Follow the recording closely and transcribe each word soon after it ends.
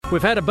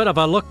We've had a bit of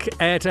a look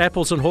at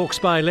apples in Hawke's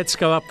Bay. Let's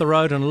go up the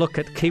road and look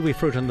at kiwi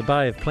fruit in the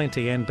Bay of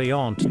Plenty and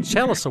beyond.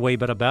 Tell us a wee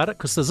bit about it,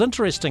 because there's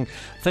interesting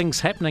things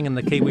happening in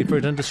the kiwi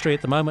fruit industry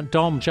at the moment.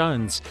 Dom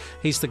Jones,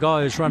 he's the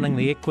guy who's running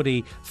the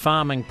equity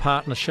farming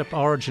partnership,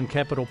 Origin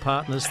Capital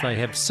Partners. They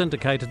have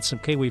syndicated some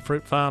kiwi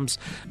fruit farms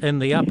in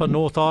the upper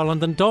North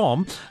Island. And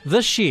Dom,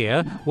 this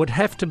year would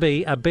have to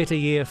be a better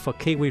year for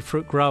kiwi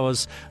fruit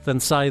growers than,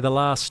 say, the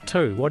last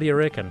two. What do you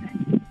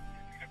reckon?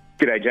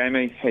 G'day,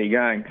 Jamie. How you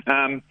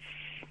going?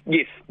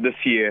 Yes, this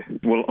year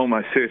will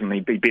almost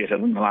certainly be better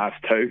than the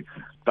last two,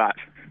 but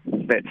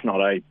that's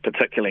not a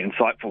particularly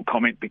insightful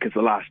comment because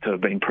the last two have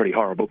been pretty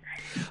horrible.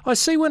 I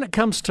see when it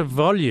comes to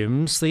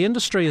volumes, the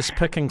industry is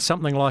picking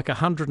something like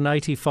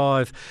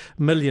 185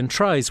 million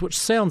trays, which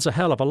sounds a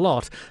hell of a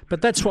lot,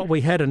 but that's what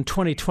we had in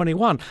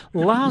 2021.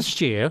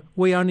 Last year,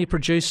 we only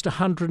produced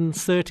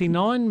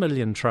 139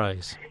 million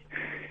trays.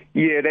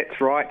 Yeah, that's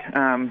right.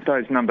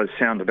 Those numbers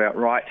sound about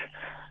right.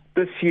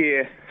 This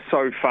year,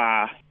 so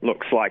far,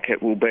 looks like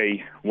it will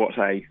be what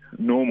a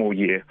normal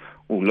year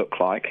will look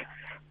like,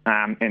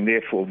 and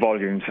therefore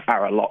volumes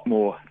are a lot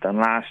more than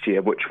last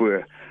year, which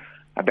were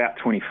about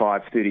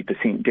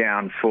 25-30%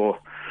 down for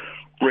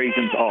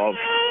reasons of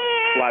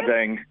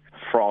flooding,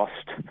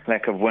 frost,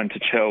 lack of winter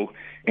chill,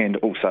 and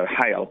also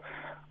hail.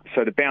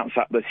 So the bounce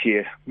up this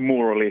year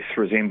more or less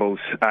resembles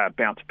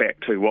bounce back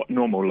to what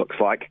normal looks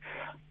like,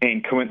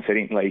 and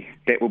coincidentally,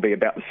 that will be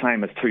about the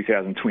same as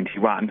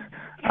 2021.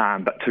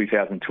 But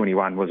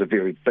 2021 was a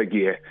very big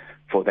year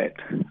for that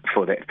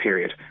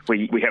period.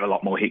 We have a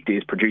lot more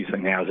hectares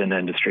producing now as an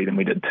industry than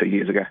we did 2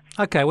 years ago.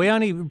 Okay, we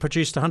only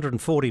produced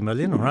 140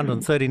 million or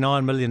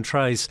 139 million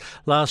trays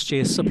last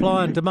year.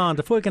 Supply and demand,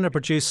 if we're going to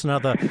produce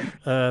another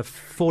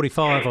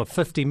 45 or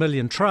 50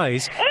 million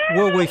trays,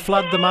 will we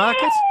flood the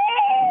market?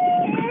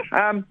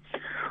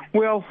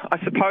 Well, I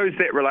suppose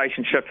that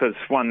relationship is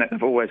one that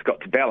they've always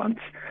got to balance.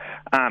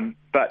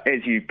 But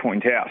as you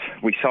point out,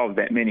 we sold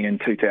that many in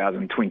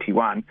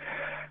 2021.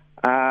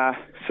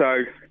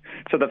 So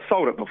they've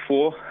sold it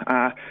before.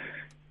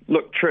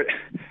 Look,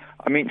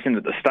 I mentioned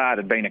at the start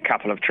it had been a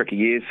couple of tricky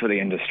years for the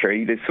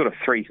industry. There's sort of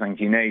three things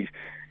you need.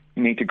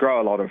 You need to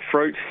grow a lot of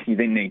fruit, you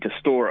then need to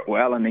store it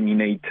well, and then you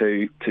need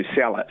to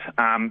sell it.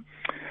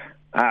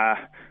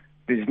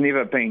 There's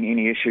never been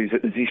any issues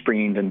at the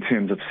Zespri end in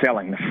terms of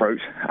selling the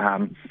fruit.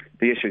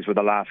 The issues with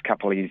the last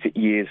couple of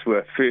years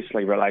were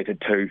firstly related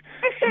to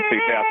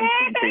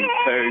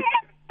 2022,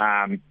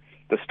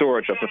 the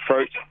storage of the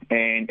fruit,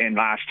 and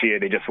last year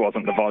there just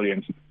wasn't the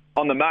volume.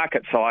 On the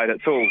market side,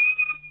 it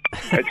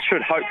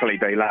should hopefully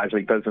be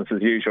largely business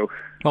as usual.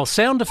 Well,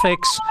 sound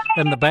effects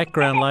in the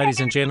background,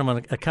 ladies and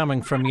gentlemen, are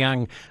coming from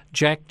young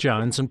Jack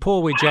Jones, and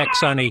poor wee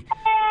Jack's only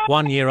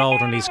 1 year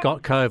old and he's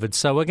got COVID,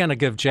 so we're going to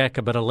give Jack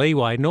a bit of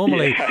leeway.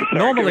 Normally,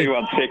 give me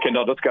 1 second,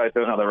 I'll just go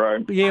to another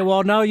room. Yeah,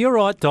 well, no, you're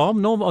right,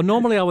 Dom.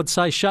 Normally I would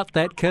say shut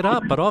that kid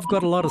up, but I've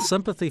got a lot of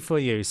sympathy for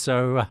you,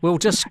 so we'll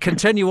just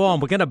continue on.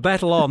 We're going to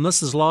battle on.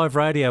 This is live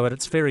radio at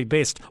its very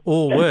best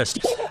or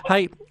worst.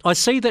 Hey, I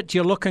see that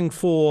you're looking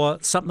for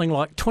something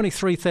like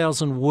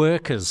 23,000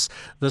 workers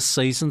this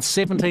season,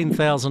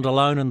 17,000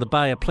 alone in the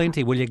Bay of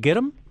Plenty. Will you get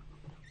them?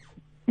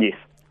 Yes.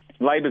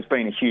 Labor's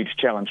been a huge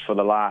challenge for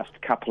the last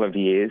couple of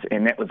years,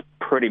 and that was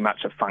pretty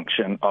much a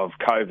function of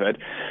COVID.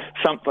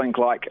 Something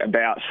like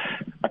about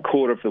a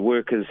quarter of the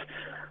workers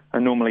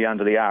are normally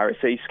under the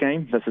RSE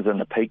scheme. This is in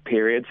the peak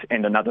periods,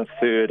 and another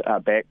third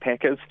are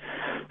backpackers.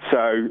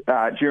 So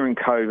during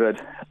COVID,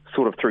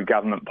 sort of through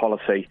government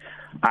policy,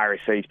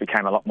 RSEs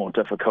became a lot more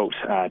difficult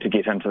to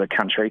get into the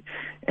country,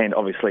 and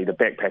obviously the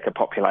backpacker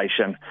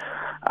population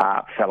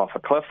fell off a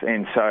cliff,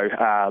 and so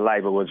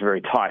labour was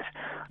very tight.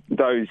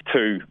 Those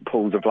two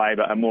pools of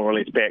labour are more or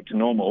less back to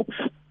normal,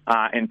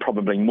 and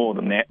probably more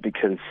than that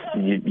because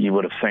you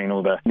would have seen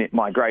all the net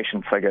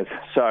migration figures.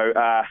 So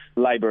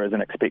labour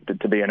isn't expected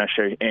to be an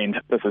issue, and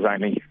this is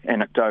only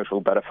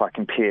anecdotal, but if I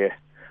compare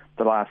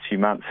the last few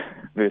months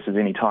versus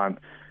any time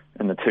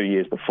in the 2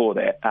 years before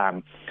that,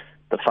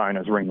 the phone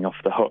is ringing off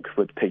the hook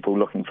with people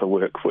looking for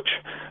work, which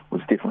was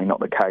definitely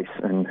not the case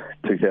in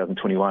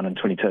 2021 and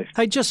 22.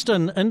 Hey, just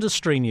in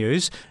industry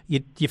news,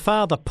 your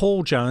father,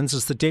 Paul Jones,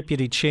 is the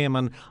Deputy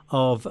Chairman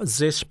of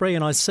Zespri,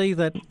 and I see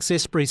that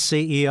Zespri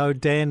CEO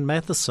Dan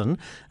Matheson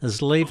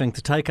is leaving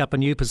to take up a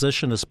new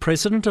position as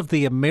President of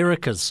the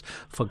Americas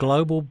for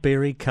Global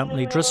Berry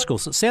Company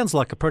Driscoll's. It sounds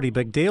like a pretty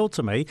big deal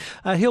to me.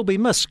 He'll be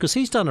missed because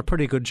he's done a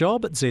pretty good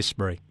job at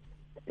Zespri.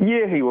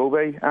 Yeah, he will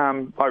be.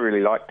 I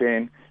really like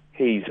Dan.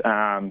 He's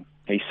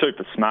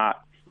super smart,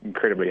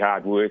 incredibly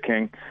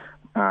hard-working,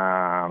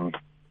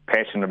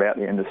 passionate about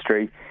the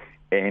industry,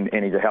 and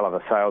he's a hell of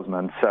a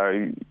salesman.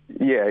 So,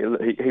 yeah,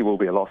 he will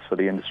be a loss for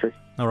the industry.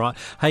 All right.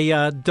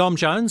 Hey, Dom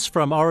Jones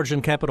from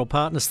Origin Capital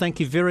Partners, thank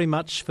you very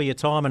much for your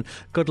time, and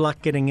good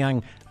luck getting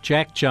young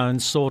Jack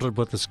Jones sorted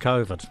with his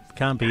COVID.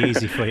 Can't be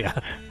easy for you.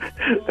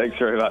 Thanks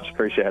very much.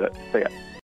 Appreciate it. See ya.